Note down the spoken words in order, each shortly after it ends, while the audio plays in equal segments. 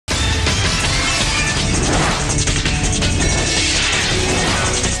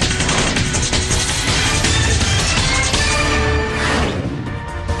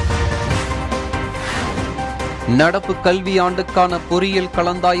நடப்பு கல்வியாண்டுக்கான பொறியியல்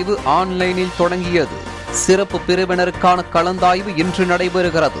கலந்தாய்வு ஆன்லைனில் தொடங்கியது. சிறப்பு பிரிவினருக்கான கலந்தாய்வு இன்று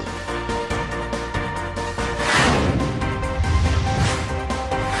நடைபெறுகிறது.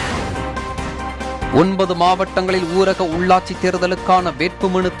 ஒன்பது மாவட்டங்களில் ஊரக உள்ளாட்சி தேர்தலுக்கான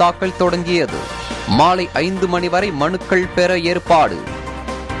வேட்புமனு தாக்கல் தொடங்கியது. மாலை 5 மணி வரை மனுக்கள் பெற ஏற்பாடு.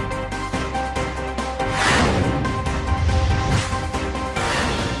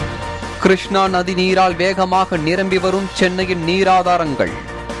 கிருஷ்ணா நதி நீரால் வேகமாக நிரம்பி வரும் சென்னையின் நீராதாரங்கள்.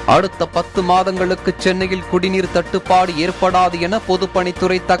 அடுத்த 10 மாதங்களுக்கு சென்னையில் குடிநீர் தட்டுப்பாடு ஏற்படாது என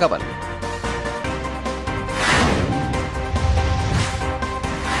பொதுப்பணித்துறை தகவல்.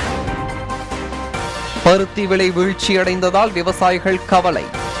 பருத்தி விலை வீழ்ச்சியடைந்ததால் விவசாயிகள் கவலை.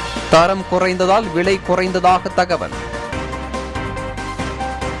 தரம் குறைந்ததால் விலை குறைந்ததாக தகவல்.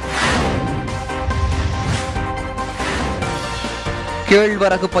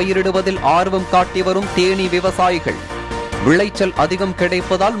 கேழ்வரகு பயிரிடுவதில் ஆர்வம் காட்டி வரும் தேனி விவசாயிகள். விளைச்சல் அதிகம்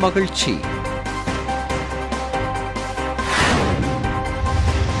கிடைப்பதால் மகிழ்ச்சி.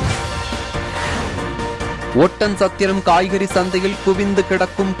 ஒட்டன்சத்திரம் காய்கறி சந்தையில் குவிந்து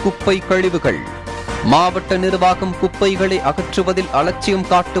கிடக்கும் குப்பை கழிவுகள். மாவட்ட நிர்வாகம் குப்பைகளை அகற்றுவதில் அலட்சியம்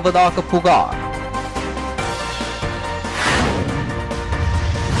காட்டுவதாக புகார்.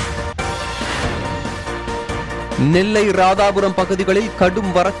 நெல்லை ராதாபுரம் பகுதிகளில்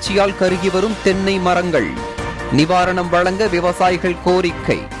கடும் வறட்சியால் கருகி வரும் தென்னை மரங்கள். நிவாரணம் வழங்க விவசாயிகள்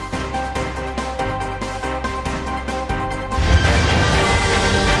கோரிக்கை.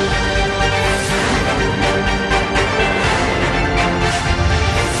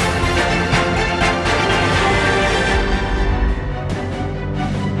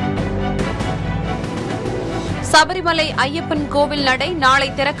 சபரிமலை ஐயப்பன் கோவில் நடை நாளை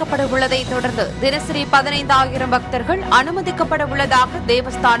திறக்கப்பட உள்ளதை தொடர்ந்து தினசரி 15,000 பக்தர்கள் அனுமதிக்கப்பட உள்ளதாக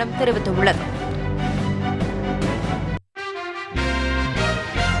தேவஸ்தானம் தெரிவித்துள்ளது.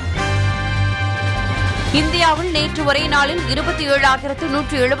 இந்தியாவில் நேற்று ஒரே நாளில்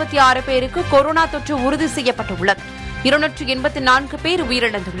 27,176 பேருக்கு கொரோனா தொற்று உறுதி செய்யப்பட்டுள்ளது. 284 பேர்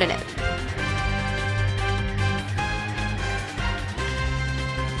உயிரிழந்துள்ளனர்.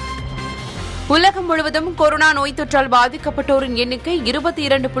 உலகம் முழுவதும் கொரோனா நோய் தொற்றால் பாதிக்கப்பட்டோரின் எண்ணிக்கை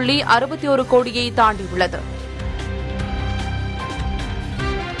 22.61 கோடியை தாண்டியுள்ளது.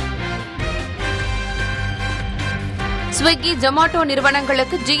 ஸ்விக்கி, ஜொமாட்டோ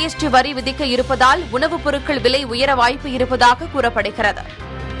நிறுவனங்களுக்கு ஜிஎஸ்டி வரி விதிக்க இருப்பதால் உணவுப் பொருட்கள் விலை உயர வாய்ப்பு இருப்பதாக கூறப்படுகிறது.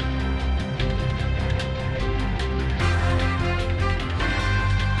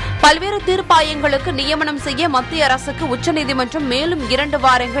 பல்வேறு தீர்ப்பாயங்களுக்கு நியமனம் செய்ய மத்திய அரசுக்கு உச்சநீதிமன்றம் மேலும் 2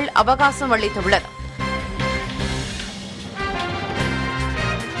 வாரங்கள் அவகாசம் அளித்துள்ளது.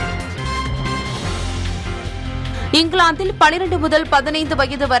 இங்கிலாந்தில் 12 முதல் 15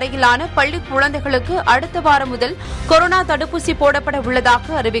 வயது வரையிலான பள்ளி குழந்தைகளுக்கு அடுத்த வாரம் முதல் கொரோனா தடுப்பூசி போடப்பட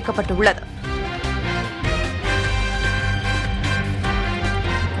உள்ளதாக அறிவிக்கப்பட்டுள்ளது.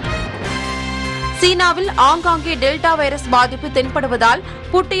 சீனாவில் ஆங்காங்கே டெல்டா வைரஸ் பாதிப்பு தென்படுவதால்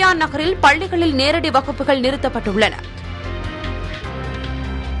புட்டியான் நகரில் பள்ளிகளில் நேரடி வகுப்புகள் நிறுத்தப்பட்டுள்ளன.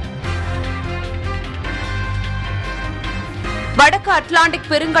 வடக்கு அட்லாண்டிக்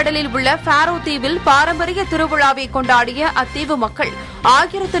பெருங்கடலில் உள்ள ஃபாரோ தீவில் பாரம்பரிய திருவிழாவை கொண்டாடிய அத்தீவு மக்கள்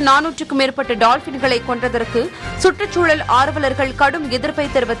 1400க்கும் மேற்பட்ட டால்பின்களை கொன்றதற்கு சுற்றுச்சூழல் ஆர்வலர்கள் கடும் எதிர்ப்பை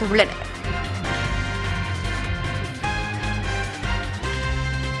தெரிவித்துள்ளனர்.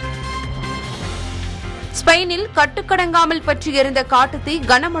 ஸ்பெயினில் கட்டுக்கடங்காமல் பற்றி எரிந்த காட்டுத்தீ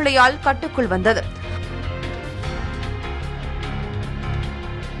கனமழையால் கட்டுக்குள் வந்தது.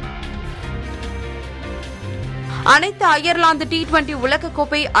 அனைத்து அயர்லாந்து T20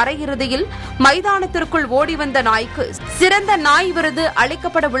 உலகக்கோப்பை அரையிறுதியில் மைதானத்திற்குள் ஓடி வந்த நாய்க்கு சிறந்த நாய் விருது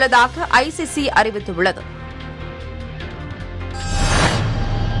அளிக்கப்பட உள்ளதாக ICC அறிவித்துள்ளது.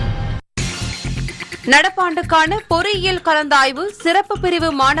 நடப்பாண்டுக்கான பொறியியல் கலந்தாய்வு சிறப்பு பிரிவு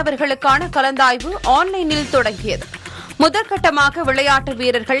மாணவர்களுக்கான கலந்தாய்வு ஆன்லைனில் தொடங்கியது. முதற்கட்டமாக விளையாட்டு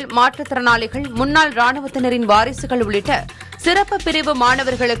வீரர்கள், மாற்றுத்திறனாளிகள், முன்னாள் ராணுவத்தினரின் வாரிசுகள் உள்ளிட்ட சிறப்பு பிரிவு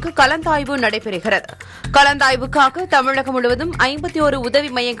மாணவர்களுக்கு கலந்தாய்வு நடைபெறுகிறது. கலந்தாய்வுக்காக தமிழகம் முழுவதும் 51 உதவி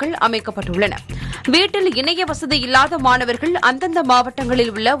மையங்கள் அமைக்கப்பட்டுள்ளன. வீட்டில் இணைய வசதி இல்லாத மாணவர்கள் அந்தந்த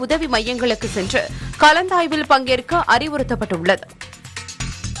மாவட்டங்களில் உள்ள உதவி மையங்களுக்கு சென்று கலந்தாய்வில் பங்கேற்க அறிவுறுத்தப்பட்டுள்ளது.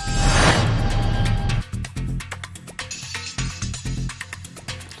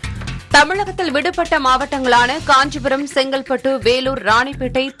 தமிழகத்தில் விடுபட்ட மாவட்டங்களான காஞ்சிபுரம், செங்கல்பட்டு, வேலூர்,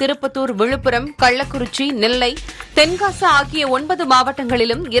 ராணிப்பேட்டை, திருப்பத்தூர், விழுப்புரம், கள்ளக்குறிச்சி, நெல்லை, தென்காசி ஆகிய 9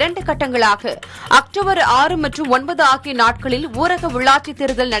 மாவட்டங்களிலும் 2 கட்டங்களாக அக்டோபர் 6 மற்றும் 9 ஆகிய நாட்களில் ஊரக உள்ளாட்சித்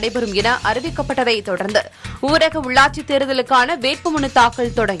தேர்தல் நடைபெறும் என அறிவிக்கப்பட்டதை தொடர்ந்து ஊரக உள்ளாட்சித் தேர்தலுக்கான வேட்புமனு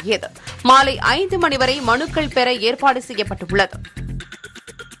தாக்கல் தொடங்கியது. மாலை 5 மணி வரை மனுக்கள் பெற ஏற்பாடு செய்யப்பட்டுள்ளது.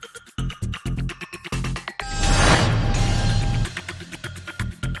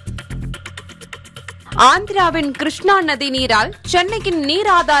 ஆந்திராவின் கிருஷ்ணா நதி நீரால் சென்னையின் நீர்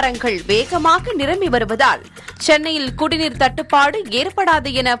ஆதாரங்கள் வேகமாக நிரம்பி வருவதால் சென்னையில் குடிநீர் தட்டுப்பாடு ஏற்படாது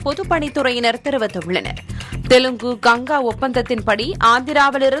என பொதுப்பணித்துறையினர் தெரிவித்துள்ளனர். தெலுங்கு கங்கா ஒப்பந்தத்தின்படி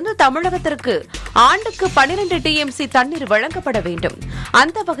ஆந்திராவிலிருந்து தமிழகத்திற்கு ஆண்டுக்கு 12 டிஎம்சி தண்ணீர் வழங்கப்பட வேண்டும்.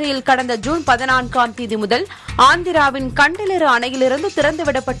 அந்த வகையில் கடந்த ஜூன் 14ஆம் தேதி முதல் ஆந்திராவின் கண்டலேறு அணையிலிருந்து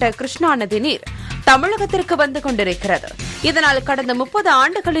திறந்துவிடப்பட்ட கிருஷ்ணா நதி நீர் தமிழகத்திற்கு வந்து கொண்டிருக்கிறது. இதனால் கடந்த 30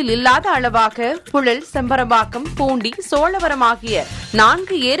 ஆண்டுகளில் இல்லாத அளவாக புழல், செம்பரம்பாக்கம், பூண்டி, சோழவரம் ஆகிய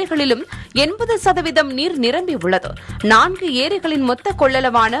 4 ஏரிகளிலும் 80% நீர் நிரம்பியுள்ளது. 4 ஏரிகளின் மொத்த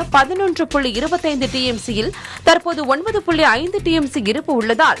கொள்ளளவான 11.25 டிஎம்சியில் தற்போது 9.5 டிஎம்சி இருப்பு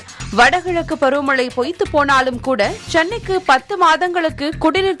உள்ளதால் வடகிழக்கு பருவமழை பொய்த்து போனாலும் கூட சென்னைக்கு 10 மாதங்களுக்கு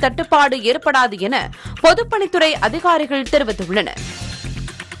குடிநீர் தட்டுப்பாடு ஏற்படாது என பொதுப்பணித்துறை அதிகாரிகள் தெரிவித்துள்ளனர்.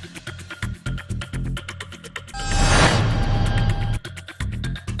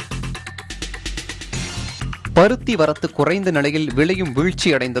 பருத்தி வரத்து குறைந்த நிலையில் விலையும்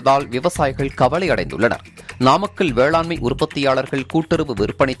வீழ்ச்சியடைந்ததால் விவசாயிகள் கவலை அடைந்துள்ளனர். நாமக்கல் வேளாண்மை உற்பத்தியாளர்கள் கூட்டுறவு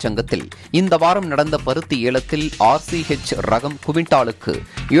விற்பனை சங்கத்தில் இந்த வாரம் நடந்த பருத்தி ஏலத்தில் RCH ரகம் குவிண்டாலுக்கு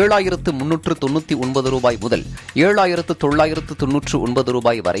 7,399 ரூபாய் முதல் 7,999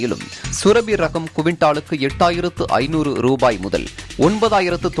 ரூபாய் வரையிலும், சுரபி ரகம் குவிண்டாலுக்கு 8,500 ரூபாய் முதல்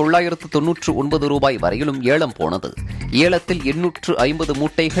 9,999 ரூபாய் வரையிலும் ஏலம் போனது. ஏலத்தில் 850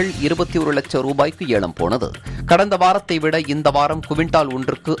 மூட்டைகள் 21 லட்சம் ரூபாய்க்கு ஏலம் போனது. கடந்த வாரத்தை விட இந்த வாரம் குவிண்டால்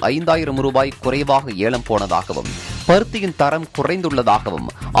ஒன்றுக்கு 5,000 ரூபாய் குறைவாக ஏலம் போனதாகவும், பருத்தியின் தரம் குறைந்துள்ளதாகவும்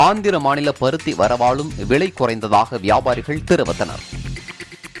ஆந்திர மாநில பருத்தி வரவாலும் விலை குறைந்ததாக வியாபாரிகள் தெரிவித்தனர்.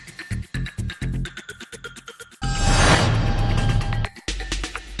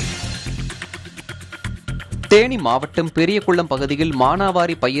 தேனி மாவட்டம் பெரியகுளம் பகுதியில்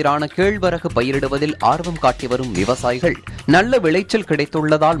மானாவாரி பயிரான கேழ்வரகு பயிரிடுவதில் ஆர்வம் காட்டி வரும் விவசாயிகள் நல்ல விளைச்சல்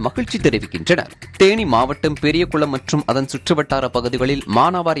கிடைத்துள்ளதால் மகிழ்ச்சி தெரிவிக்கின்றனர். தேனி மாவட்டம் பெரியகுளம் மற்றும் அதன் சுற்றுவட்டார பகுதிகளில்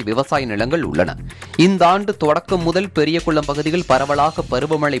மானாவாரி விவசாய நிலங்கள் உள்ளன. இந்த ஆண்டு தொடக்கம் முதல் பெரியகுளம் பகுதியில் பரவலாக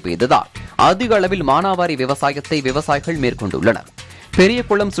பருவமழை பெய்ததால் அதிக அளவில் மானாவாரி விவசாயத்தை விவசாயிகள் மேற்கொண்டுள்ளனர்.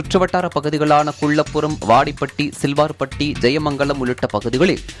 பெரியகுளம் சுற்றுவட்டார பகுதிகளான குள்ளப்புறம், வாடிப்பட்டி, சில்வார்பட்டி, ஜெயமங்கலம் உள்ளிட்ட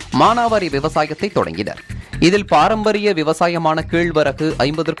பகுதிகளில் மானாவாரி விவசாயத்தை தொடங்கினர். இதில் பாரம்பரிய விவசாயமான கேழ்வரகு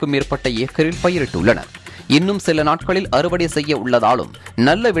 50க்கும் மேற்பட்ட ஏக்கரில் பயிரிட்டுள்ளனர். இன்னும் சில நாட்களில் அறுவடை செய்ய உள்ளதாலும்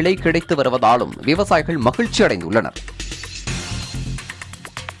நல்ல விலை கிடைத்து வருவதாலும் விவசாயிகள் மகிழ்ச்சி அடைந்துள்ளனர்.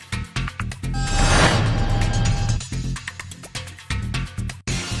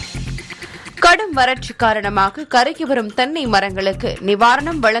 கடும் வறட்சி காரணமாக கருகி வரும் தென்னை மரங்களுக்கு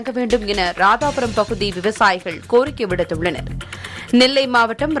நிவாரணம் வழங்க வேண்டும் என ராதாபுரம் பகுதி விவசாயிகள் கோரிக்கை விடுத்துள்ளனர். நெல்லை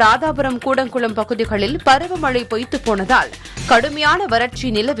மாவட்டம் ராதாபுரம், கூடங்குளம் பகுதிகளில் பருவமழை பொய்த்து போனதால் கடுமையான வறட்சி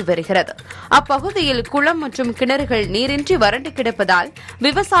நிலவி வருகிறது. அப்பகுதியில் குளம் மற்றும் கிணறுகள் நீரின்றி வறண்டு கிடப்பதால்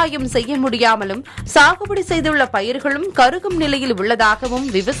விவசாயம் செய்ய முடியாமலும் சாகுபடி செய்துள்ள பயிர்களும் கருகும் நிலையில் உள்ளதாகவும்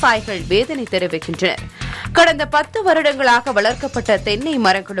விவசாயிகள் வேதனை தெரிவிக்கின்றனர். கடந்த 10 வருடங்களாக வளர்க்கப்பட்ட தென்னை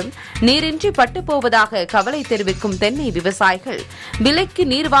மரங்களும் நீரின்றி பட்டுப்போவதாக கவலை தெரிவிக்கும் தென்னை விவசாயிகள் விலைக்கு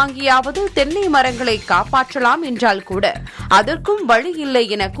நீர் வாங்கியாவது தென்னை மரங்களை காப்பாற்றலாம் என்றால் கூட அதற்கும் வழி இல்லை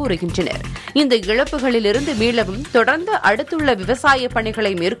என கூறுகின்றனர். இந்த இழப்புகளிலிருந்து மீளவும் தொடர்ந்து அடுத்துள்ள விவசாய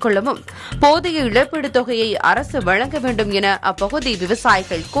பணிகளை மேற்கொள்ளவும் போதிய இழப்பீடு தொகையை அரசு வழங்க வேண்டும் என அப்பகுதி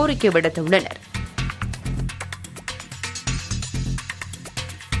விவசாயிகள் கோரிக்கை விடுத்துள்ளனர்.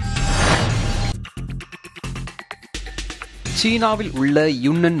 சீனாவில் உள்ள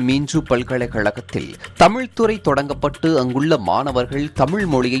யுன்னன் மீஞ்சு பல்கலைக்கழகத்தில் தமிழ் துறை தொடங்கப்பட்டு அங்குள்ள மாணவர்கள் தமிழ்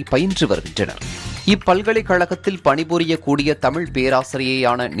மொழியை பயின்று வருகின்றனர். இப்பல்கலைக்கழகத்தில் பணிபுரியக்கூடிய தமிழ்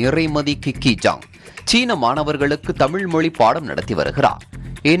பேராசிரியையான நிறைமதி கிக்கிஜாங் சீன மாணவர்களுக்கு தமிழ் மொழி பாடம் நடத்தி வருகிறார்.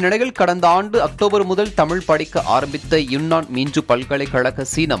 இந்நிலையில் கடந்த ஆண்டு அக்டோபர் முதல் தமிழ் படிக்க ஆரம்பித்த யுன்னான் மீஞ்சு பல்கலைக்கழக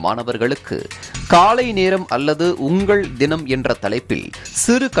சீன மாணவர்களுக்கு காலை நேரம் அல்லது உங்கள் தினம் என்ற தலைப்பில்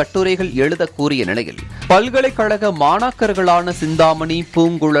சிறு கட்டுரைகள் எழுத கூறிய நிலையில் பல்கலைக்கழக மாணாக்கர்களான சிந்தாமணி,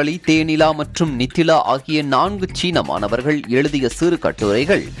 பூங்குழலி, தேனிலா மற்றும் நித்திலா ஆகிய 4 சீன மாணவர்கள் எழுதிய சிறு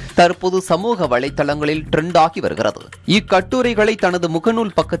கட்டுரைகள் தற்போது சமூக வலைதளங்களில் ட்ரெண்ட் ஆகி வருகிறது. இக்கட்டுரைகளை தனது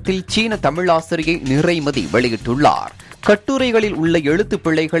முகநூல் பக்கத்தில் சீன தமிழாசிரியை நிறைமதி வெளியிட்டுள்ளார். கட்டுரைகளில் உள்ள எழுத்து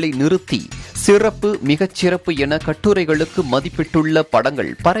பிழைகளை நிறுத்தி சிறப்பு, மிகச்சிறப்பு என கட்டுரைகளுக்கு மதிப்பிட்டுள்ள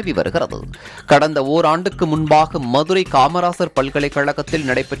படங்கள் பரவி வருகிறது. கடந்த ஓராண்டுக்கு முன்பாக மதுரை காமராசர் பல்கலைக்கழகத்தில்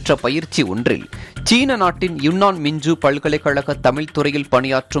நடைபெற்ற பயிற்சி ஒன்றில் சீன நாட்டின் யுன்னான் மின்ஜு பல்கலைக்கழக தமிழ் துறையில்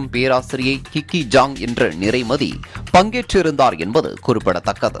பணியாற்றும் பேராசிரியை கிக்கி ஜாங் என்ற நிறைமதி பங்கேற்றிருந்தார் என்பது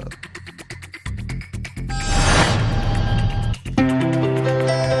குறிப்பிடத்தக்கது.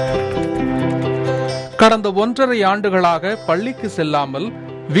 கடந்த 1.5 ஆண்டுகளாக பள்ளிக்கு செல்லாமல்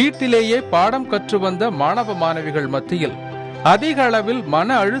வீட்டிலேயே பாடம் கற்று வந்த மாணவ மாணவிகள் மத்தியில் அதிக அளவில்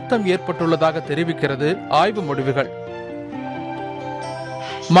மன அழுத்தம் ஏற்பட்டுள்ளதாக தெரிவிக்கிறது ஆய்வு முடிவுகள்.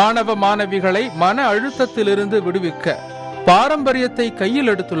 மாணவ மாணவிகளை மன அழுத்தத்திலிருந்து விடுவிக்க பாரம்பரியத்தை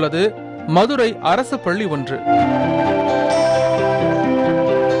கையில் எடுத்துள்ளது மதுரை அரசு பள்ளி ஒன்று.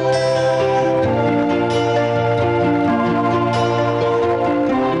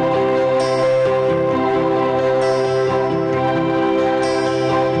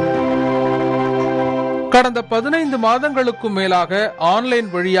 கடந்த 15 மாதங்களுக்கும் மேலாக ஆன்லைன்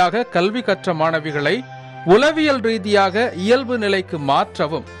வழியாக கல்வி கற்ற மாணவிகளை உளவியல் ரீதியாக இயல்பு நிலைக்கு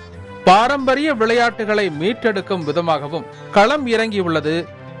மாற்றவும் பாரம்பரிய விளையாட்டுகளை மீட்டெடுக்கும் விதமாகவும் களம் இறங்கியுள்ளது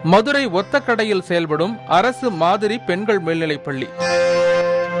மதுரை ஒத்தக்கடையில் செயல்படும் அரசு மாதிரி பெண்கள் மேல்நிலைப்பள்ளி.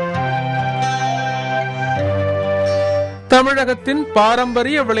 தமிழகத்தின்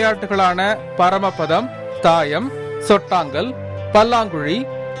பாரம்பரிய விளையாட்டுகளான பரமபதம், தாயம், சொட்டாங்கல், பல்லாங்குழி,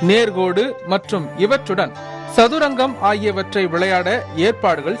 நேர்கோடு மற்றும் இவற்றுடன் சதுரங்கம் ஆகியவற்றை விளையாட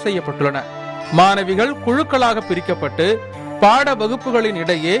ஏற்பாடுகள் செய்யப்பட்டுள்ளன. மாணவிகள் குழுக்களாக பிரிக்கப்பட்டு பாட வகுப்புகளின்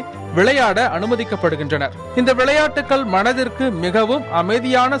இடையே விளையாட அனுமதிக்கப்படுகின்றனர். இந்த விளையாட்டுகள் மனதிற்கு மிகவும்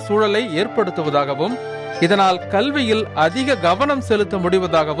அமைதியான சூழலை ஏற்படுத்துவதாகவும் இதனால் கல்வியில் அதிக கவனம் செலுத்த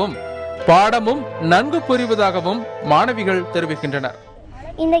முடிவதாகவும் பாடமும் நன்கு புரிவதாகவும் மாணவிகள் தெரிவிக்கின்றனர்.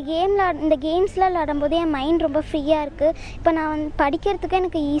 இந்த கேம்ஸ்லாம் விளையாடும்போது என் மைண்ட் ரொம்ப ஃப்ரீயாக இருக்குது. இப்போ நான் படிக்கிறதுக்கு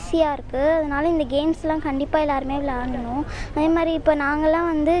எனக்கு ஈஸியாக இருக்குது. அதனால் இந்த கேம்ஸ்லாம் கண்டிப்பாக எல்லாருமே விளையாடணும். அதே மாதிரி இப்போ நாங்கள்லாம்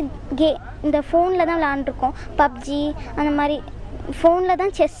இந்த ஃபோனில் தான் விளையாண்டுருக்கோம். பப்ஜி அந்த மாதிரி ஃபோனில்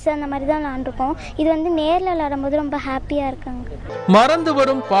தான், செஸ் அந்த மாதிரி தான் விளையாண்டுருக்கோம். இது நேரில் விளையாடும்போது ரொம்ப ஹாப்பியாக இருக்காங்க. மறந்து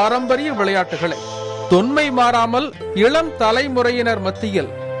வரும் பாரம்பரிய விளையாட்டுகளை தொன்மை மாறாமல் இளம் தலைமுறையினர்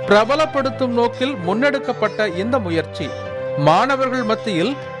மத்தியில் பிரபலப்படுத்தும் நோக்கில் முன்னெடுக்கப்பட்ட இந்த முயற்சி மாணவர்கள் மத்தியில்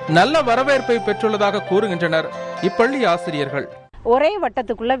நல்ல வரவேற்பை பெற்றுள்ளதாக கூறுகின்றனர் இப்பள்ளி ஆசிரியர்கள். ஒரே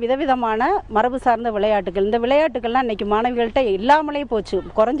வட்டத்துக்குள்ள விதவிதமான மரபு சார்ந்த விளையாட்டுகள், இந்த விளையாட்டுகள்லாம் இன்னைக்கு மாணவிகள்கிட்ட இல்லாமலே போச்சு.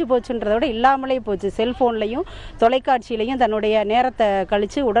 குறைஞ்சு போச்சுன்றத விட இல்லாமலே போச்சு. செல்போன்லையும் தொலைக்காட்சியிலையும் தன்னுடைய நேரத்தை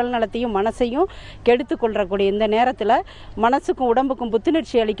கழிச்சு உடல் நலத்தையும் மனசையும் கெடுத்து கொள்ளக்கூடிய இந்த நேரத்தில் மனசுக்கும் உடம்புக்கும்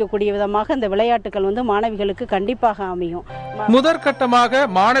புத்துணர்ச்சி அளிக்கக்கூடிய விதமாக இந்த விளையாட்டுகள் மாணவிகளுக்கு கண்டிப்பாக அமையும். முதற்கட்டமாக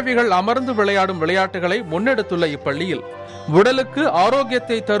மாணவிகள் அமர்ந்து விளையாடும் விளையாட்டுகளை முன்னெடுத்துள்ள இப்பள்ளியில் உடலுக்கு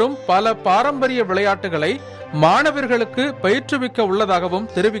ஆரோக்கியத்தை தரும் பல பாரம்பரிய விளையாட்டுகளை மாணவர்களுக்கு பயிற்றுவிக்க உள்ளதாகவும்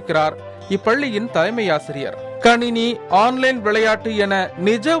தெரிவிக்கிறார் இப்பள்ளியின் தலைமை ஆசிரியர். கணினி, ஆன்லைன் விளையாட்டு என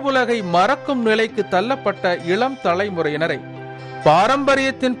நிஜ உலகை மறக்கும் நிலைக்கு தள்ளப்பட்ட இளம் தலைமுறையினரை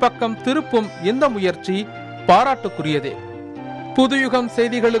பாரம்பரியத்தின் பக்கம் திருப்பும் இந்த முயற்சி பாராட்டுக்குரியதே. புதுயுகம்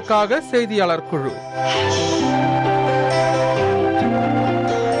செய்திகளுக்காக செய்தியாளர் குழு.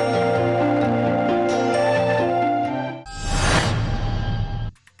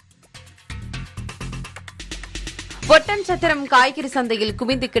 ஒட்டன்சத்திரம் காய்கறி சந்தையில்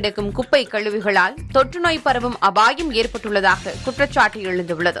குவிந்து கிடக்கும் குப்பை கழிவுகளால் தொற்றுநோய் பரவும் அபாயம் ஏற்பட்டுள்ளதாக குற்றச்சாட்டு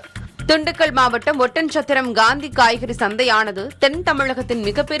எழுந்துள்ளது. திண்டுக்கல் மாவட்டம் ஒட்டன்சத்திரம் காந்தி காய்கறி சந்தையானது தென் தமிழகத்தின்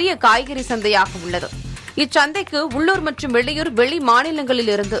மிகப்பெரிய காய்கறி சந்தையாக உள்ளது. இச்சந்தைக்கு உள்ளூர் மற்றும் வெளி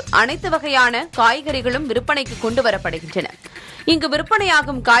மாநிலங்களிலிருந்து அனைத்து வகையான காய்கறிகளும் விற்பனைக்கு கொண்டுவரப்படுகின்றன. இங்கு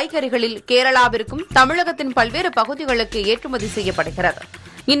விற்பனையாகும் காய்கறிகளில் கேரளாவிற்கும் தமிழகத்தின் பல்வேறு பகுதிகளுக்கு ஏற்றுமதி செய்யப்படுகிறது.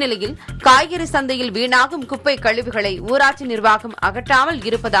 இந்நிலையில் காய்கறி சந்தையில் வீணாகும் குப்பை கழிவுகளை ஊராட்சி நிர்வாகம் அகற்றாமல்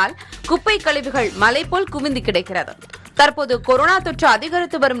இருப்பதால் குப்பை கழிவுகள் மலை போல் குவிந்து கிடக்கிறது. தற்போது கொரோனா தொற்று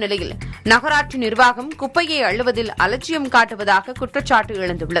அதிகரித்து வரும் நிலையில் நகராட்சி நிர்வாகம் குப்பையை அள்ளுவதில் அலட்சியம் காட்டுவதாக குற்றச்சாட்டு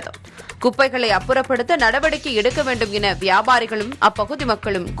எழுந்துள்ளது. குப்பைகளை அப்புறப்படுத்த நடவடிக்கை எடுக்க வேண்டும் என வியாபாரிகளும் அப்பகுதி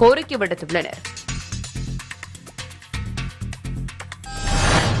மக்களும் கோரிக்கை விடுத்துள்ளனர்.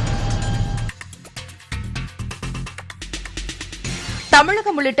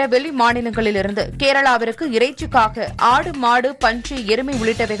 தமிழகம் உள்ளிட்ட வெளி மாநிலங்களிலிருந்து கேரளாவிற்கு இறைச்சிக்காக ஆடு, மாடு, பன்றி, எருமை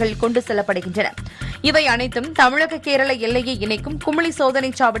உள்ளிட்டவைகள் கொண்டு செல்லப்படுகின்றன. இவை அனைத்தும் தமிழக கேரள எல்லையை இணைக்கும் குமிளி சோதனை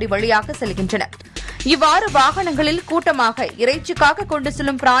சாவடி வழியாக செல்கின்றன. இவ்வாறு வாகனங்களில் கூட்டமாக இறைச்சிக்காக கொண்டு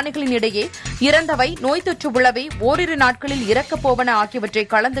செல்லும் பிராணிகளின் இடையே இறந்தவை, நோய் தொற்று உள்ளவை, ஓரிரு நாட்களில் இறக்கப் போவன ஆகியவற்றை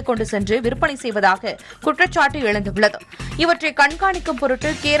கலந்து கொண்டு சென்று விற்பனை செய்வதாக குற்றச்சாட்டு எழுந்துள்ளது. இவற்றை கண்காணிக்கும்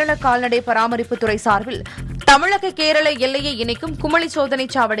பொருட்டு கேரள கால்நடை பராமரிப்புத்துறை சார்பில் தமிழக கேரள எல்லையை இணைக்கும் குமளி சோதனை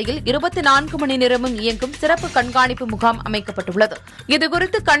சாவடியில் 24 மணி நேரமும் இயங்கும் சிறப்பு கண்காணிப்பு முகாம் அமைக்கப்பட்டுள்ளது.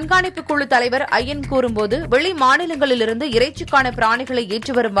 இதுகுறித்து கண்காணிப்பு குழு தலைவர் ஐயன் கூறும்போது, வெளி மாநிலங்களிலிருந்து இறைச்சிக்கான பிராணிகளை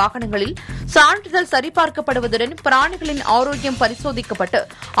ஏற்றி வரும் வாகனங்களில் சான்றிதழ் சரிபார்க்கப்படுவதுடன் பிராணிகளின் ஆரோக்கியம் பரிசோதிக்கப்பட்டு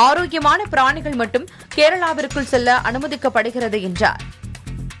ஆரோக்கியமான பிராணிகள் மட்டும் கேரளாவிற்குள் செல்ல அனுமதிக்கப்படுகிறது என்றார்.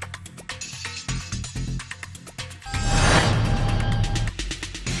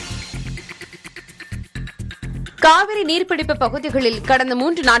 காவிரி நீர்பிடிப்பு பகுதிகளில் கடந்த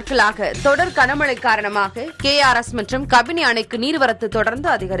 3 நாட்களாக தொடர் கனமழை காரணமாக கேஆர்எஸ் மற்றும் கபினி அணைக்கு நீர்வரத்து தொடர்ந்து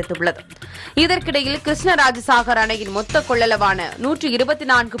அதிகரித்துள்ளது. இதற்கிடையில் கிருஷ்ணராஜசாகர் அணையின் மொத்த கொள்ளளவான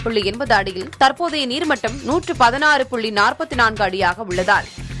 124.80 அடியில் தற்போதைய நீர்மட்டம் 116.44 அடியாக உள்ளதால்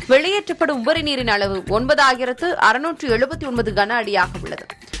வெளியேற்றப்படும் உபரி நீரின் அளவு 9679 கன அடியாக உள்ளது.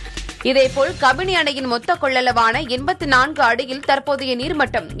 இதேபோல் கபினி அணையின் மொத்த கொள்ளளவான 84 அடியில் தற்போதைய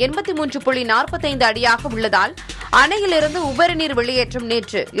நீர்மட்டம் 83.45 அடியாக உள்ளதால் அணையிலிருந்து உபரி நீர் வெளியேற்றம்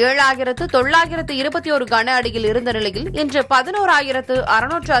நேற்று 7921 கன அடியில் இருந்த நிலையில் இன்று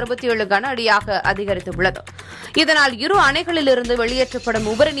 11,667 கன அடியாக அதிகரித்துள்ளது. இதனால் இரு அணைகளிலிருந்து வெளியேற்றப்படும்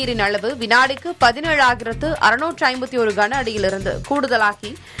உபரி நீரின் அளவு வினாடிக்கு 17,651 கன அடியிலிருந்து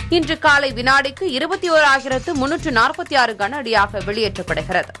கூடுதலாகி இன்று காலை வினாடிக்கு 21,346 கன அடியாக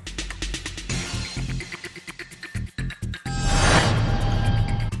வெளியேற்றப்படுகிறது.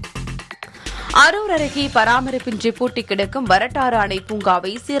 அரூர் அருகே பராமரிப்பின்றி பூட்டி கிடக்கும் வரட்டாறு அணை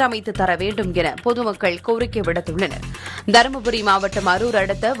பூங்காவை சீரமைத்து தர வேண்டும் என பொதுமக்கள் கோரிக்கை விடுத்துள்ளனர். தருமபுரி மாவட்டம் அரூர்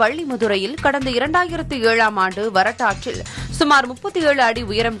அடுத்த வள்ளிமதுரையில் கடந்த 2007ஆம் ஆண்டு வரட்டாற்றில் சுமார் 37 அடி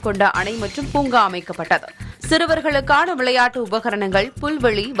உயரம் கொண்ட அணை மற்றும் பூங்கா அமைக்கப்பட்டது. சிறுவர்களுக்கான விளையாட்டு உபகரணங்கள்,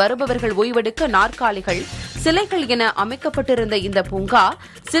 புல்வெளி, வருபவர்கள் ஓய்வெடுக்க நாற்காலிகள், சிலைகள் என அமைக்கப்பட்டிருந்த இந்த பூங்கா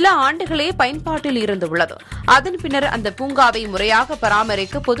சில ஆண்டுகளே பயன்பாட்டில் இருந்துள்ளது. அதன் பின்னர் அந்த பூங்காவை முறையாக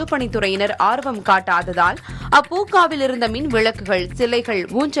பராமரிக்க பொதுப்பணித்துறையினர் ஆர்வம் காட்டாததால் அப்பூங்காவில் இருந்த மின் விளக்குகள், சிலைகள்,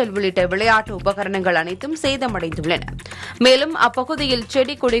 ஊஞ்சல் உள்ளிட்ட விளையாட்டு உபகரணங்கள் அனைத்தும் சேதமடைந்துள்ளன. மேலும் அப்பகுதியில்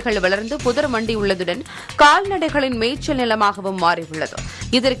செடி கொடிகள் வளர்ந்து புதர் மண்டியுள்ளதுடன் கால்நடைகளின் மேய்ச்சல் நிலமாகவும் மாறியுள்ளது.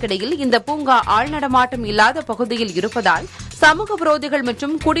 இதற்கிடையில் இந்த பூங்கா ஆள்நடமாட்டம் இல்லாத பகுதியில் இருப்பதால் சமூக விரோதிகள்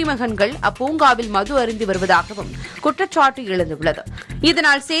மற்றும் குடிமகன்கள் அப்பூங்காவில் மது அருந்தி வருவதாகவும் குற்றச்சாட்டு எழுந்துள்ளது.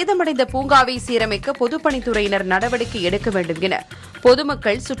 இதனால் சேதமடைந்த பூங்காவை சீரமைக்க பொதுப்பணித்துறையினர் நடவடிக்கை எடுக்க வேண்டும் என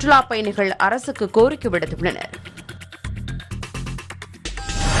பொதுமக்கள், சுற்றுலாப் பயணிகள் அரசுக்கு கோரிக்கை விடுத்துள்ளனர்.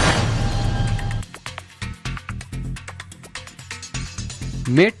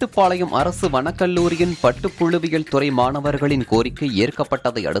 மேட்டுப்பாளையம் அரசு வனக்கல்லூரியின் பட்டுப்புழுவியல் துறை மாணவர்களின் கோரிக்கை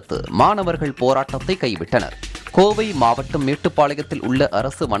ஏற்கப்பட்டதை அடுத்து மாணவர்கள் போராட்டத்தை கைவிட்டனர். கோவை மாவட்டம் மேட்டுப்பாளையத்தில் உள்ள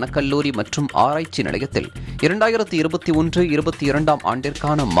அரசு வனக்கல்லூரி மற்றும் ஆராய்ச்சி நிலையத்தில் 2021-22ஆம்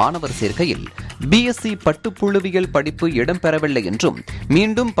ஆண்டிற்கான மாணவர் சேர்க்கையில் பிஎஸ்சி பட்டுப்புழுவியல் படிப்பு இடம்பெறவில்லை என்றும்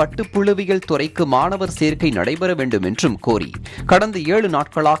மீண்டும் பட்டுப்புழுவியல் துறைக்கு மாணவர் சேர்க்கை நடைபெற வேண்டும் என்றும் கோரி கடந்த 7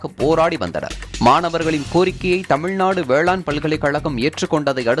 நாட்களாக போராடி வந்தனர். மாணவர்களின் கோரிக்கையை தமிழ்நாடு வேளாண் பல்கலைக்கழகம்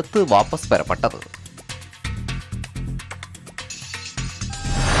ஏற்றுக்கொண்டதை அடுத்து வாபஸ் பெறப்பட்டது.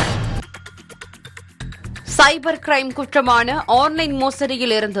 சைபர் கிரைம் குற்றமான ஆன்லைன்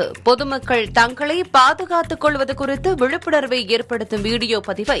மோசடியில் இருந்து பொதுமக்கள் தங்களை பாதுகாத்துக் கொள்வது குறித்து விழிப்புணர்வை ஏற்படுத்தும் வீடியோ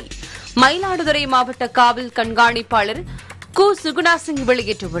பதிவை மயிலாடுதுறை மாவட்ட காவல் கண்காணிப்பாளர் கு. சுகுணா சிங்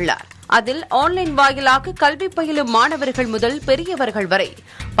வெளியிட்டுள்ளார். அதில் ஆன்லைன் வாயிலாக கல்வி பயிலும் மாணவர்கள் முதல் பெரியவர்கள் வரை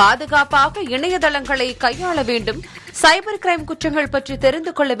பாதுகாப்பாக இணையதளங்களை கையாள வேண்டும், சைபர் கிரைம் குற்றங்கள் பற்றி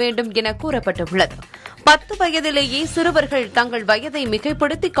தெரிந்து கொள்ள வேண்டும் என கூறப்பட்டுள்ளது. 10 வயதிலேயே சிறுவர்கள் தங்கள் வயதை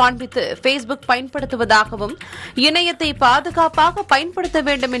மிகைப்படுத்தி காண்பித்து பேஸ்புக் பயன்படுத்துவதாகவும் இணையத்தை பாதுகாப்பாக பயன்படுத்த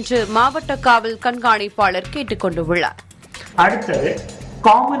வேண்டும் என்று மாவட்ட காவல் கண்காணிப்பாளர் கேட்டுக் கொண்டுள்ளார். அடுத்தது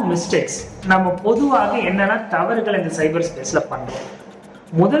காமன் மிஸ்டேக்ஸ். நம்ம பொதுவாக என்னென்ன தவறுகள் இந்த சைபர் ஸ்பேஸ்ல பண்றோம்.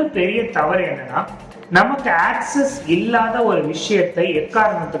 முதல் பெரிய தவறு என்னன்னா, நமக்கு ஆக்சஸ் இல்லாத ஒரு விஷயத்தை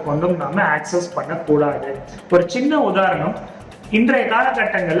எக்காரணத்தை கொண்டும் நாம ஆக்சஸ் பண்ணக்கூடாது. ஒரு சின்ன உதாரணம், இன்றைய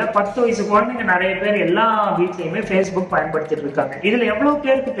காலகட்டங்கள்ல 10 வயசு குழந்தைங்க நிறைய பேர் எல்லா வீட்லயுமே ஃபேஸ்புக் பயன்படுத்திட்டு இருக்காங்க. இதுல எவ்வளவு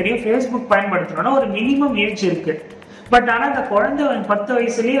பேருக்கு தெரியும் ஃபேஸ்புக் பயன்படுத்தணும்னா ஒரு மினிமம் ஏஜ் இருக்கு. பட் ஆனா அந்த குழந்தை 10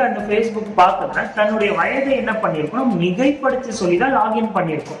 வயசுலயே அந்த ஃபேஸ்புக் பார்க்கறதுனா தன்னுடைய வயதை என்ன பண்ணிருக்கணும், மிகைப்படுத்தி சொல்லிதான் லாகின்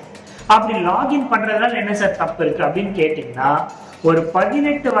பண்ணிருக்கோம். அப்படி லாகின் பண்றதுனால என்ன சார் தப்பு இருக்கு அப்படின்னு கேட்டீங்கன்னா, ஒரு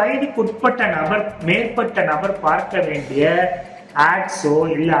 18 வயதுக்குட்பட்ட நபர் மேற்பட்ட நபர் பார்க்க வேண்டிய ஆட்ஸோ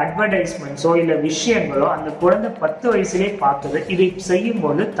இல்ல அட்வர்டைஸ்மெண்ட்ஸோ இல்ல விஷயங்களோ அந்த குழந்தை 10 வயசுலேயே பார்க்குது. இதை செய்யும்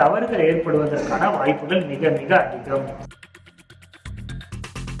போது தவறுகள் ஏற்படுவதற்கான வாய்ப்புகள் மிக மிக அதிகம்.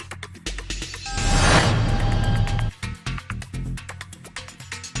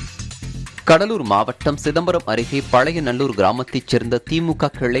 கடலூர் மாவட்டம் சிதம்பரம் அருகே பழைய நல்லூர் கிராமத்தைச் சேர்ந்த திமுக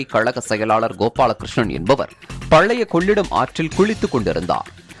கிளை கழக செயலாளர் கோபாலகிருஷ்ணன் என்பவர் பழைய கொள்ளிடம் ஆற்றில் குளித்துக் கொண்டிருந்தார்.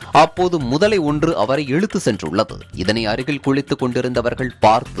 அப்போது முதலை ஒன்று அவரை இழுத்து சென்றுள்ளது. இதனை அருகில் குளித்துக் கொண்டிருந்தவர்கள்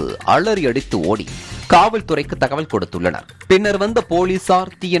பார்த்து அலறி அடித்து ஓடி காவல்துறைக்கு தகவல் கொடுத்துள்ளனர். பின்னர் வந்த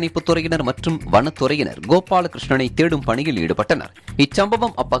போலீசார், தீயணைப்புத் துறையினர் மற்றும் வனத்துறையினர் கோபாலகிருஷ்ணனை தேடும் பணியில் ஈடுபட்டனர்.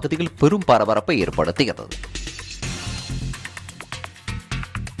 இச்சம்பவம் அப்பகுதியில் பெரும் பரபரப்பை ஏற்படுத்தியது.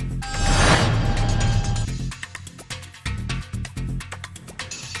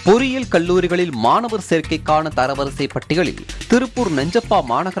 பொறியியல் கல்லூரிகளில் மாணவர் சேர்க்கைக்கான தரவரிசை பட்டியலில் திருப்பூர் நஞ்சப்பா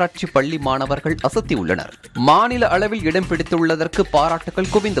மாநகராட்சி பள்ளி மாணவர்கள் அசத்தியுள்ளனர். மாநில அளவில் இடம் பிடித்துள்ளதற்கு பாராட்டுகள்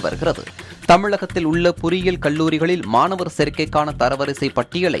குவிந்து வருகிறது. தமிழகத்தில் உள்ள பொறியியல் கல்லூரிகளில் மாணவர் சேர்க்கைக்கான தரவரிசை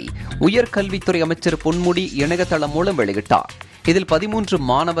பட்டியலை உயர்கல்வித்துறை அமைச்சர் பொன்முடி இணையதளம் மூலம் வெளியிட்டார். இதில் 13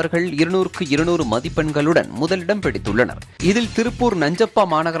 மாணவர்கள் 200க்கு 200 மதிப்பெண்களுடன் முதலிடம் பிடித்துள்ளனர். இதில் திருப்பூர் நஞ்சப்பா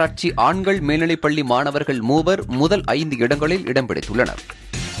மாநகராட்சி ஆண்கள் மேல்நிலைப்பள்ளி மாணவர்கள் 3 முதல் 5 இடங்களில் இடம் பிடித்துள்ளனர்.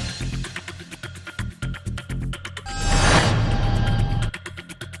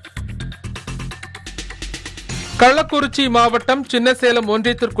 கள்ளக்குறிச்சி மாவட்டம் சின்னசேலம்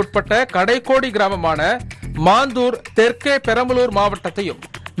ஒன்றியத்திற்குட்பட்ட கடைக்கோடி கிராமமான மாந்தூர் தெற்கே பெரம்பலூர் மாவட்டத்தையும்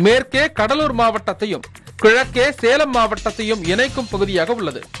மேற்கே கடலூர் மாவட்டத்தையும் கிழக்கே சேலம் மாவட்டத்தையும் இணைக்கும் பகுதியாக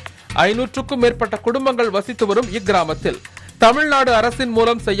உள்ளது. 500க்கும் மேற்பட்ட குடும்பங்கள் வசித்து வரும் இக்கிராமத்தில் தமிழ்நாடு அரசின்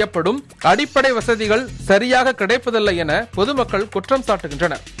மூலம் செய்யப்படும் அடிப்படை வசதிகள் சரியாக கிடைப்பதில்லை என பொதுமக்கள் குற்றம்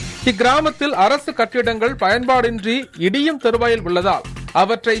சாட்டுகின்றனர். இக்கிராமத்தில் அரசு கட்டிடங்கள் பயன்பாடின்றி இடியும் தருவாயில் உள்ளதால்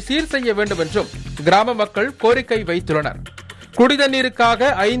அவற்றை சீர் செய்ய வேண்டும் என்றும் கிராம மக்கள் கோரிக்கை வைத்துள்ளனர். குடிதண்ணீருக்காக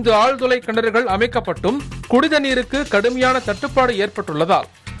 5 ஆழ்துளை கிணறுகள் அமைக்கப்பட்டும் குடிதண்ணீருக்கு கடுமையான தட்டுப்பாடு ஏற்பட்டுள்ளதால்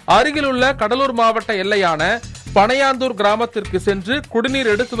அருகிலுள்ள கடலூர் மாவட்ட எல்லையான பனையாந்தூர் கிராமத்திற்கு சென்று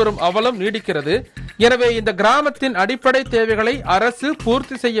குடிநீர் எடுத்து வரும் அவலம் நீடிக்கிறது. எனவே இந்த கிராமத்தின் அடிப்படை தேவைகளை அரசு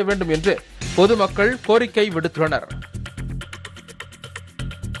பூர்த்தி செய்ய வேண்டும் என்று பொதுமக்கள் கோரிக்கை விடுத்துள்ளனர்.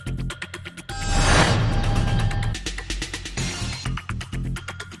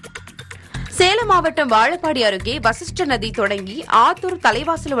 சேலம் மாவட்டம் வாழப்பாடி அருகே வசிஷ்ட நதி தொடங்கி ஆத்தூர்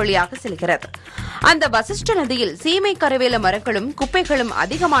தலைவாசல் வழியாக செல்கிறது. அந்த வசிஷ்ட நதியில் சீமை கருவேல மரங்களும் குப்பைகளும்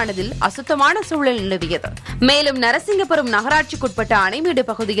அதிகமானதில் அசுத்தமான சூழல் நிலவியது. மேலும் நரசிங்கபுரம் நகராட்சிக்குட்பட்ட அணைமேடு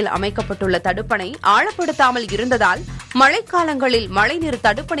பகுதியில் அமைக்கப்பட்டுள்ள தடுப்பணை ஆழப்படுத்தாமல் இருந்ததால் மழைக்காலங்களில் மழைநீர்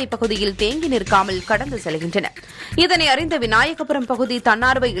தடுப்பணை பகுதியில் தேங்கி நிற்காமல் கடந்து செல்கின்றன. இதனை அறிந்த விநாயகபுரம் பகுதி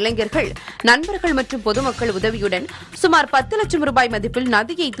தன்னார்வ இளைஞர்கள், நண்பர்கள் மற்றும் பொதுமக்கள் உதவியுடன் சுமார் 10 லட்சம் ரூபாய் மதிப்பில்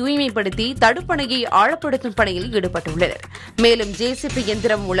நதியை தூய்மைப்படுத்தி தடுப்பணையை ஆழப்படுத்தும் பணியில் ஈடுபட்டுள்ளனர். மேலும் ஜேசிபி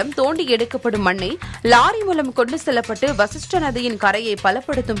இயந்திரம் மூலம் தோண்டி எடுக்கப்படும் மண்ணை லாரி மூலம் கொண்டு செல்லப்பட்டு வசிஷ்ட நதியின் கரையை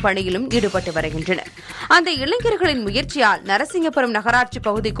பலப்படுத்தும் பணியிலும் ஈடுபட்டு வருகின்றனர். அந்த இளைஞர்களின் முயற்சியால் நரசிங்கபுரம் நகராட்சி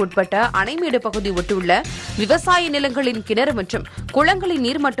பகுதிக்குட்பட்ட அணைமேடு பகுதி ஒட்டியுள்ள விவசாய நிலங்களின் கிணறு மற்றும் குளங்களின்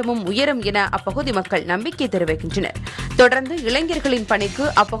நீர்மட்டமும் உயரும் என அப்பகுதி மக்கள் நம்பிக்கை தெரிவிக்கின்றனர். தொடர்ந்து இளைஞர்களின் பணிக்கு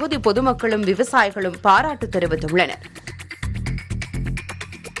அப்பகுதி பொதுமக்களும் விவசாயிகளும் பாராட்டு தெரிவித்துள்ளனர்.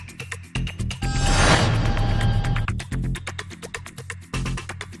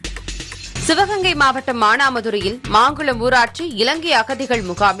 சிவகங்கை மாவட்டம் மானாமதுரையில் மாங்குளம் ஊராட்சி இலங்கை அகதிகள்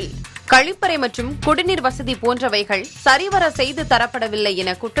முகாமில் கழிப்பறை மற்றும் குடிநீர் வசதி போன்றவைகள் சரிவர செய்து தரப்படவில்லை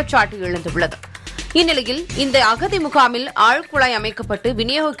என குற்றச்சாட்டு எழுந்துள்ளது. இந்நிலையில் இந்த அகதி முகாமில் ஆழ்குழாய் அமைக்கப்பட்டு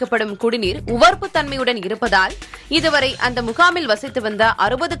விநியோகிக்கப்படும் குடிநீர் உவர்ப்பு தன்மையுடன் இருப்பதால் இதுவரை அந்த முகாமில் வசித்து வந்த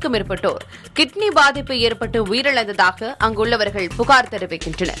 60க்கும் மேற்பட்டோர் கிட்னி பாதிப்பு ஏற்பட்டு உயிரிழந்ததாக அங்குள்ளவர்கள் புகார்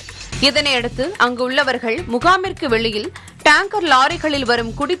தெரிவிக்கின்றனர். இதனையடுத்து அங்குள்ளவர்கள் முகாமிற்கு வெளியில் டேங்கர் லாரிகளில்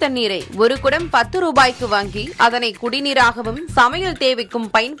வரும் குடித்தண்ணீரை ஒரு குடம் 10 ரூபாய்க்கு வாங்கி அதனை குடிநீராகவும் சமையல் தேவைக்கும்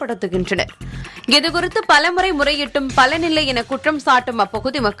பயன்படுத்துகின்றனர். இதுகுறித்து பலமுறை முறையிட்டும் பலனில்லை என குற்றம் சாட்டும்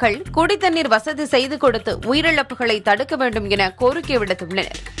அப்பகுதி மக்கள் குடித்தண்ணீர் வசதி செய்து கொடுத்து உயிரிழப்புகளை தடுக்க வேண்டும் என கோரிக்கை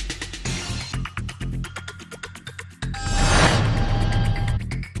விடுத்துள்ளனர்.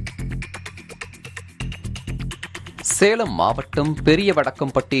 சேலம் மாவட்டம் பெரிய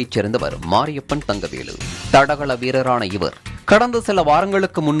வடக்கம்பட்டியைச் சேர்ந்தவர் மாரியப்பன் தங்கவேலு. தடகள வீரரான இவர் கடந்த சில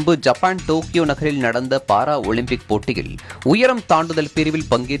வாரங்களுக்கு முன்பு ஜப்பான் டோக்கியோ நகரில் நடந்த பாரா ஒலிம்பிக் போட்டியில் உயரம் தாண்டுதல் பிரிவில்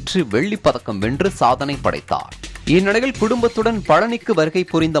பங்கேற்று வெள்ளிப் பதக்கம் வென்று சாதனை படைத்தார். இந்நிலையில் குடும்பத்துடன் பழனிக்கு வருகை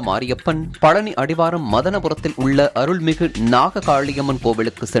புரிந்த மாரியப்பன் பழனி அடிவாரம் மதனபுரத்தில் உள்ள அருள்மிகு நாககாளியம்மன்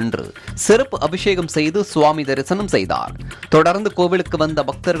கோவிலுக்கு சென்று சிறப்பு அபிஷேகம் செய்து சுவாமி தரிசனம் செய்தார். தொடர்ந்து கோவிலுக்கு வந்த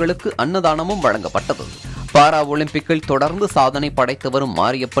பக்தர்களுக்கு அன்னதானமும் வழங்கப்பட்டது. பாரா ஒலிம்பிக்கில் தொடர்ந்து சாதனை படைத்து வரும்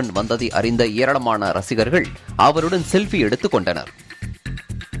மாரியப்பன் வந்ததை அறிந்த ஏராளமான ரசிகர்கள் அவருடன் செல்ஃபி எடுத்துக் கொண்டனர்.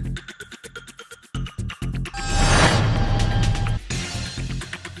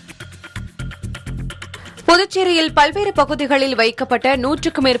 புதுச்சேரியில் பல்வேறு பகுதிகளில் வைக்கப்பட்ட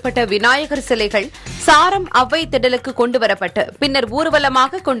 100க்கும் மேற்பட்ட விநாயகர் சிலைகள் சாரம் அவ்வை திடலுக்கு கொண்டுவரப்பட்டு பின்னர்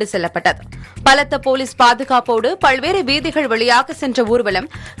ஊர்வலமாக கொண்டு செல்லப்பட்டது. பலத்த போலீஸ் பாதுகாப்போடு பல்வேறு வீதிகள் வழியாக சென்ற ஊர்வலம்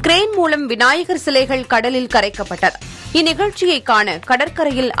கிரேன் மூலம் விநாயகர் சிலைகள் கடலில் கரைக்கப்பட்டது. இந்நிகழ்ச்சியை காண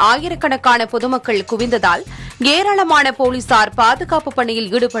கடற்கரையில் ஆயிரக்கணக்கான பொதுமக்கள் குவிந்ததால் ஏராளமான போலீசார் பாதுகாப்பு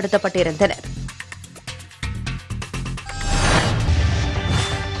பணியில் ஈடுபடுத்தப்பட்டிருந்தனர்.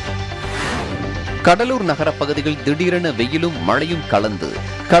 கடலூர் நகர பகுதியில் திடீரென வெயிலும் மழையும் கலந்து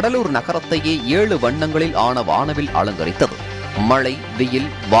கடலூர் நகரத்தையே 7 வண்ணங்களில் ஆன வானவில் அலங்கரித்தது. மழை, வெயில்,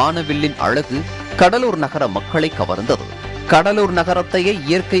 வானவில்லின் அழகு கடலூர் நகர மக்களை கவர்ந்தது. கடலூர் நகரத்தையே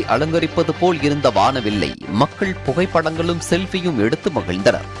இயற்கை அலங்கரிப்பது போல் இருந்த வானவில்லை மக்கள் புகைப்படங்களும் செல்ஃபியும் எடுத்து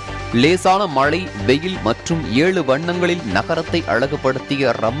மகிழ்ந்தனர். லேசான மழை, வெயில் மற்றும் 7 வண்ணங்களில் நகரத்தை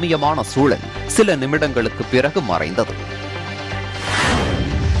அழகுபடுத்திய ரம்மியமான சூழல் சில நிமிடங்களுக்கு பிறகு மறைந்தது.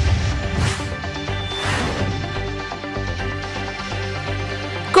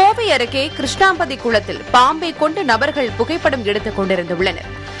 கோவை அருகே கிருஷ்ணாம்பதி குளத்தில் பாம்பை கொண்டு நபர்கள் புகைப்படம் எடுத்துக் கொண்டிருந்துள்ளனர்.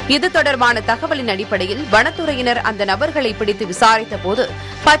 இது தொடர்பான தகவலின் அடிப்படையில் வனத்துறையினர் அந்த நபர்களை பிடித்து விசாரித்தபோது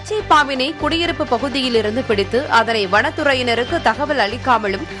பச்சை பாம்பினை குடியிருப்பு பகுதியில் இருந்து பிடித்து அதனை வனத்துறையினருக்கு தகவல்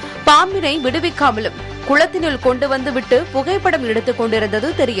அளிக்காமலும் பாம்பினை விடுவிக்காமலும் குளத்தினுள் கொண்டு வந்துவிட்டு புகைப்படம் எடுத்துக் கொண்டிருந்தது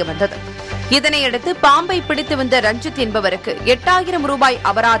தெரியவந்தது. இதனையடுத்து பாம்பை பிடித்து வந்த ரஞ்சித் என்பவருக்கு 8000 ரூபாய்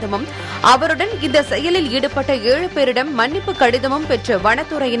அபராதமும் அவருடன் இந்த செயலில் ஈடுபட்ட 7 பேரிடம் மன்னிப்பு கடிதமும் பெற்று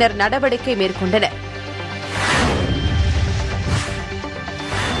வனத்துறையினர் நடவடிக்கை மேற்கொண்டனர்.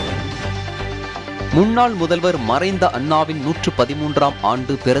 முன்னாள் முதல்வர் மறைந்த அண்ணாவின் 113ஆம்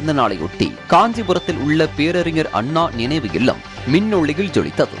ஆண்டு பிறந்த நாளையொட்டி காஞ்சிபுரத்தில் உள்ள பேரறிஞர் அண்ணா நினைவு இல்லம் மின்னொளியில்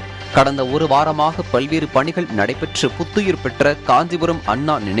ஜொலித்தது. கடந்த ஒரு வாரமாக பல்வேறு பணிகள் நடைபெற்று புத்துயிர் பெற்ற காஞ்சிபுரம்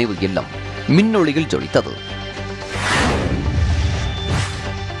அண்ணா நினைவு இல்லம் மின்னொளியில் ஜொலித்தது.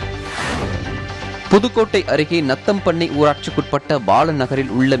 புதுக்கோட்டை அருகே நத்தம்பண்ணை ஊராட்சிக்குட்பட்ட பாலநகரில்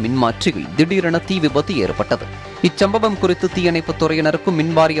உள்ள மின்மாற்றியில் திடீரென தீ விபத்து ஏற்பட்டது. இச்சம்பவம் குறித்து தீயணைப்புத் துறையினருக்கும்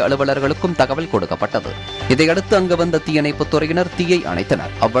மின்வாரிய அலுவலர்களுக்கும் தகவல் கொடுக்கப்பட்டது. இதையடுத்து அங்கு வந்த தீயணைப்புத் துறையினர் தீயை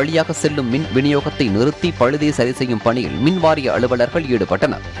அணைத்தனர். அவ்வழியாக செல்லும் மின் விநியோகத்தை நிறுத்தி பழுதை சரி செய்யும் பணியில் மின்வாரிய அலுவலர்கள்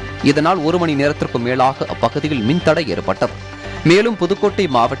ஈடுபட்டனர். இதனால் 1 மணி நேரத்திற்கும் மேலாக அப்பகுதியில் மின்தடை ஏற்பட்டது. மேலும் புதுக்கோட்டை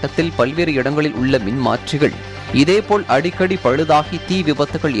மாவட்டத்தில் பல்வேறு இடங்களில் உள்ள மின்மாற்றிகள் இதேபோல் அடிக்கடி பழுதாகி தீ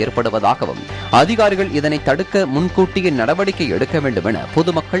விபத்துகள் ஏற்படுவதாகவும் அதிகாரிகள் இதனை தடுக்க முன்கூட்டியே நடவடிக்கை எடுக்க வேண்டும் என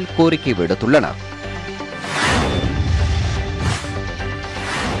பொதுமக்கள் கோரிக்கை விடுத்துள்ளனர்.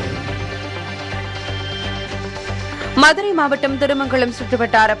 மதுரை மாவட்டம் திருமங்கலம்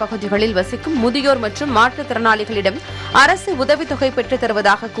சுற்றுவட்டார பகுதிகளில் வசிக்கும் முதியோர் மற்றும் மாற்றுத்திறனாளிகளிடம் அரசு உதவித்தொகை பெற்றுத்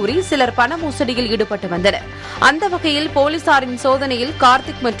தருவதாக கூறி சிலர் பண மோசடியில் ஈடுபட்டு வந்தனர். அந்த வகையில் போலீசாரின் சோதனையில்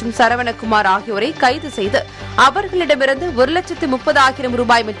கார்த்திக் மற்றும் சரவணகுமார் ஆகியோரை கைது செய்து அவர்களிடமிருந்து 1,30,000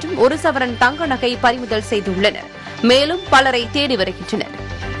 ரூபாய் மற்றும் 1 சவரன் தங்க நகை பறிமுதல் செய்துள்ளனர். மேலும் பலரை தேடி வருகின்றனர்.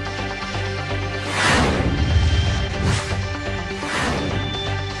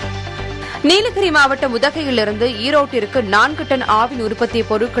 நீலகிரி மாவட்டம் உதகையிலிருந்து ஈரோட்டிற்கு 4 டன் ஆவின் உற்பத்தி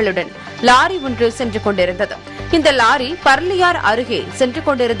பொருட்களுடன் லாரி ஒன்று சென்று கொண்டிருந்தது. இந்த லாரி பர்லியார் அருகே சென்று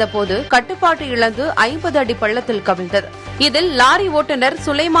கொண்டிருந்த போது கட்டுப்பாட்டு இழந்து 50 அடி பள்ளத்தில் கவிழ்ந்தது. இதில் லாரி ஓட்டுநர்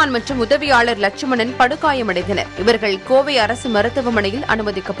சுலைமான் மற்றும் உதவியாளர் லட்சுமணன் படுகாயமடைந்தனர். இவர்கள் கோவை அரசு மருத்துவமனையில்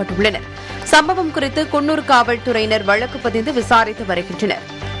அனுமதிக்கப்பட்டுள்ளனர். சம்பவம் குறித்து குன்னூர் காவல்துறையினர் வழக்கு பதிந்து விசாரித்து வருகின்றனர்.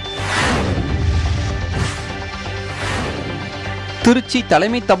 திருச்சி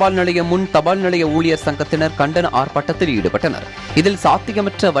தலைமை தபால் நிலையம் முன் தபால் நிலைய ஊழியர் சங்கத்தினர் கண்டன ஆர்ப்பாட்டத்தில் ஈடுபட்டனர். இதில்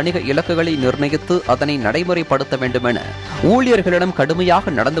சாத்தியமற்ற வணிக இலக்குகளை நிர்ணயித்து அதனை நடைமுறைப்படுத்த வேண்டும் என ஊழியர்களிடம்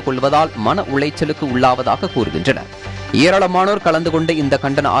கடுமையாக நடந்து கொள்வதால் மன உளைச்சலுக்கு உள்ளாவதாக கூறுகின்றனர். ஏராளமானோர் கலந்து கொண்ட இந்த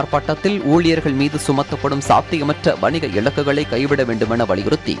கண்டன ஆர்ப்பாட்டத்தில் ஊழியர்கள் மீது சுமத்தப்படும் சாத்தியமற்ற வணிக இலக்குகளை கைவிட வேண்டும் என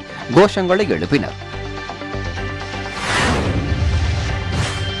வலியுறுத்தி கோஷங்களை எழுப்பினர்.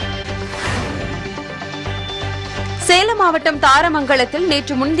 சேலம் மாவட்டம் தாரமங்கலத்தில்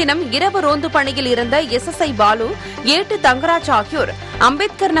நேற்று முன்தினம் இரவு ரோந்து பணியில் இருந்த SSI பாலு, ஏட்டு தங்கராஜ் ஆகியோர்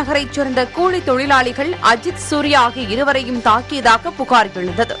அம்பேத்கர் நகரைச் சேர்ந்த கூலி தொழிலாளிகள் அஜித், சூர்யா ஆகிய இருவரையும் தாக்கியதாக புகார்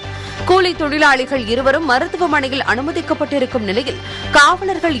எழுந்தது. கூலி தொழிலாளிகள் இருவரும் மருத்துவமனையில் அனுமதிக்கப்பட்டிருக்கும் நிலையில்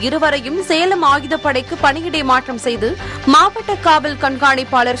காவலர்கள் இருவரையும் சேலம் ஆயுதப்படைக்கு பணியிடை மாற்றம் செய்து மாவட்ட காவல்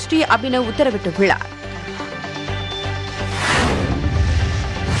கண்காணிப்பாளர் ஸ்ரீ அபினவ் உத்தரவிட்டுள்ளார்.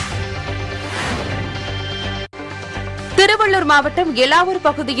 திருவள்ளூர் மாவட்டம் எலாவூர்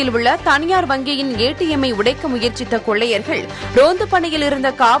பகுதியில் உள்ள தனியார் வங்கியின் ATM-ஐ உடைக்க முயற்சித்த கொள்ளையர்கள் ரோந்து பணியில் இருந்த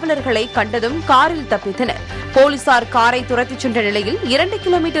காவலர்களை கண்டதும் காரில் தப்பித்தனர். போலீசார் காரை துரத்திச் சென்ற நிலையில் 2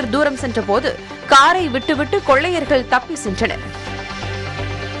 கிலோமீட்டர் தூரம் சென்றபோது காரை விட்டுவிட்டு கொள்ளையர்கள் தப்பி சென்றனர்.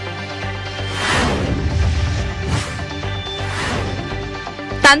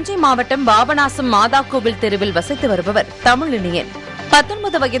 தஞ்சை மாவட்டம் பாபநாசம் மாதா கோவில் தெருவில் வசித்து வருபவர் தமிழினியன்.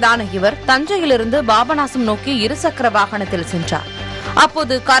 19 வயதான இவர் தஞ்சையிலிருந்து பாபநாசம் நோக்கி இருசக்கர வாகனத்தில் சென்றார்.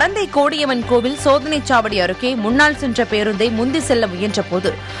 அப்போது கரந்தை கோடியம்மன் கோவில் சோதனைச் சாவடி அருகே முன்னால் சென்ற பேருந்தை முந்தி செல்ல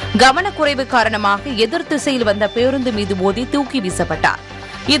முயன்றபோது கவனக்குறைவு காரணமாக எதிர் திசையில் வந்த பேருந்து மீது மோதி தூக்கி வீசப்பட்டார்.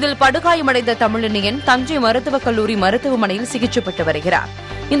 இதில் படுகாயமடைந்த தமிழினியன் தஞ்சை மருத்துவக் கல்லூரி மருத்துவமனையில் சிகிச்சை பெற்று வருகிறார்.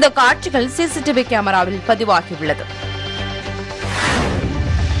 இந்த காட்சிகள் சிசிடிவி கேமராவில் பதிவாகியுள்ளது.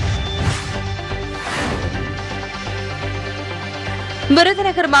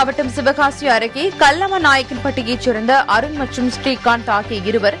 விருதுநகர் மாவட்டம் சிவகாசி அருகே கல்லமநாயக்கன்பட்டியைச் சேர்ந்த அருண் மற்றும் ஸ்ரீகாந்த் ஆகிய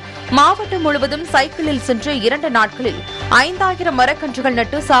இருவர் மாவட்டம் முழுவதும் சைக்கிளில் சென்று 2 நாட்களில் 5000 மரக்கன்றுகள்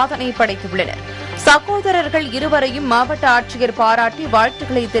நட்டு சாதனை படைத்துள்ளனர். சகோதரர்கள் இருவரையும் மாவட்ட ஆட்சியர் பாராட்டி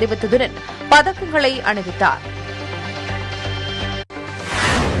வாழ்த்துக்களை தெரிவித்ததுடன் பதக்கங்களை அணிவித்தார்.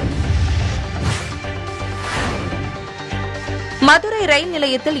 மதுரை ரயில்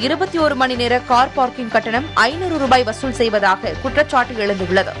நிலையத்தில் 21 மணி நேர கார் பார்க்கிங் கட்டணம் 500 ரூபாய் வசூல் செய்வதாக குற்றச்சாட்டு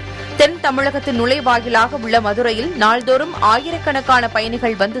எழுந்துள்ளது. தென் தமிழகத்தின் நுழைவாயிலாக உள்ள மதுரையில் நாள்தோறும் ஆயிரக்கணக்கான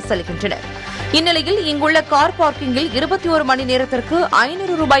பயணிகள் வந்து செல்கின்றனர். இந்நிலையில் இங்குள்ள கார் பார்க்கிங்கில் 21 மணி நேரத்திற்கு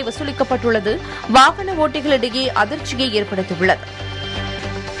 500 ரூபாய் வசூலிக்கப்பட்டுள்ளது வாகன ஓட்டிகளிடையே அதிர்ச்சியை ஏற்படுத்தியுள்ளது.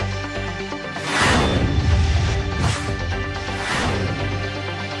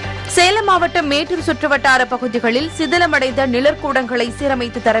 சேலம் மாவட்டம் மேட்டூர் சுற்றுவட்டார பகுதிகளில் சிதிலமடைந்த நிழற்கூடங்களை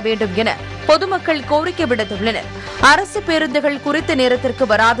சீரமைத்து தர வேண்டும் என பொதுமக்கள் கோரிக்கை விடுத்துள்ளனர். அரசு பேருந்துகள் குறித்த நேரத்திற்கு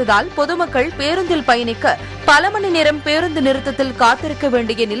வராததால் பொதுமக்கள் பேருந்தில் பயணிக்க பல மணி நேரம் பேருந்து நிறுத்தத்தில் காத்திருக்க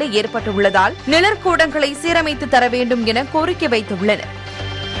வேண்டிய நிலை ஏற்பட்டுள்ளதால் நிழற்கூடங்களை சீரமைத்து தர வேண்டும் என கோரிக்கை வைத்துள்ளனர்.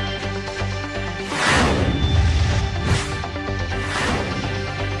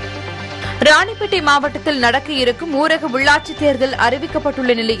 ராணிப்பேட்டை மாவட்டத்தில் நடக்க இருக்கும் ஊரக உள்ளாட்சித் தேர்தல்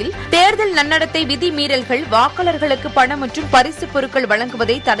அறிவிக்கப்பட்டுள்ள நிலையில் தேர்தல் நன்னடத்தை விதி மீறல்கள், வாக்காளர்களுக்கு பணம் மற்றும் பரிசுப் பொருட்கள்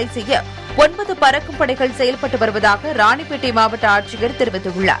வழங்குவதை தடை செய்ய 9 பறக்கும் படைகள் செயல்பட்டு வருவதாக ராணிப்பேட்டை மாவட்ட ஆட்சியர்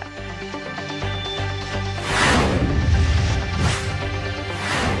தெரிவித்துள்ளார்.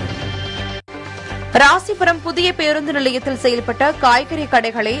 ராசிபுரம் புதிய பேருந்து நிலையத்தில் செயல்பட்ட காய்கறி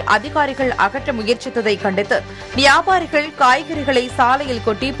கடைகளை அதிகாரிகள் அகற்ற முயற்சித்ததை கண்டித்து வியாபாரிகள் காய்கறிகளை சாலையில்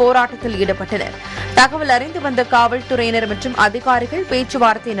கொட்டி போராட்டத்தில் ஈடுபட்டனர். தகவல் அறிந்து வந்த காவல்துறையினர் மற்றும் அதிகாரிகள்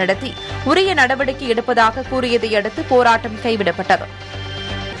பேச்சுவார்த்தை நடத்தி உரிய நடவடிக்கை எடுப்பதாக கூறியதை அடுத்து போராட்டம் கைவிடப்பட்டது.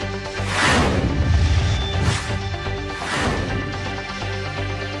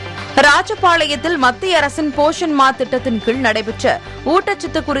 ராஜபாளையத்தில் மத்திய அரசின் போஷன் மா திட்டத்தின் கீழ் நடைபெற்ற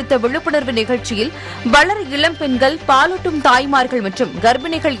ஊட்டச்சத்து குறித்த விழிப்புணர்வு நிகழ்ச்சியில் வளர் இளம் பெண்கள், பாலூட்டும் தாய்மார்கள் மற்றும்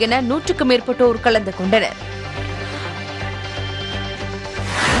கர்ப்பிணிகள் என 100க்கும் மேற்பட்டோர் கலந்து கொண்டனர்.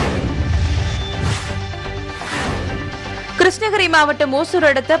 கிருஷ்ணகிரி மாவட்டம் ஓசூர்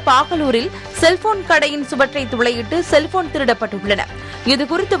அடுத்த பாகலூரில் செல்போன் கடையின் சுவற்றை துளையிட்டு செல்போன் திருடப்பட்டுள்ளன.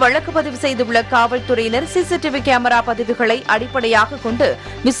 இதுகுறித்து வழக்கு பதிவு செய்துள்ள காவல்துறையினர் சிசிடிவி கேமரா பதிவுகளை அடிப்படையாக கொண்டு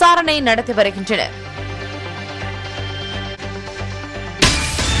விசாரணை நடத்தி வருகின்றனர்.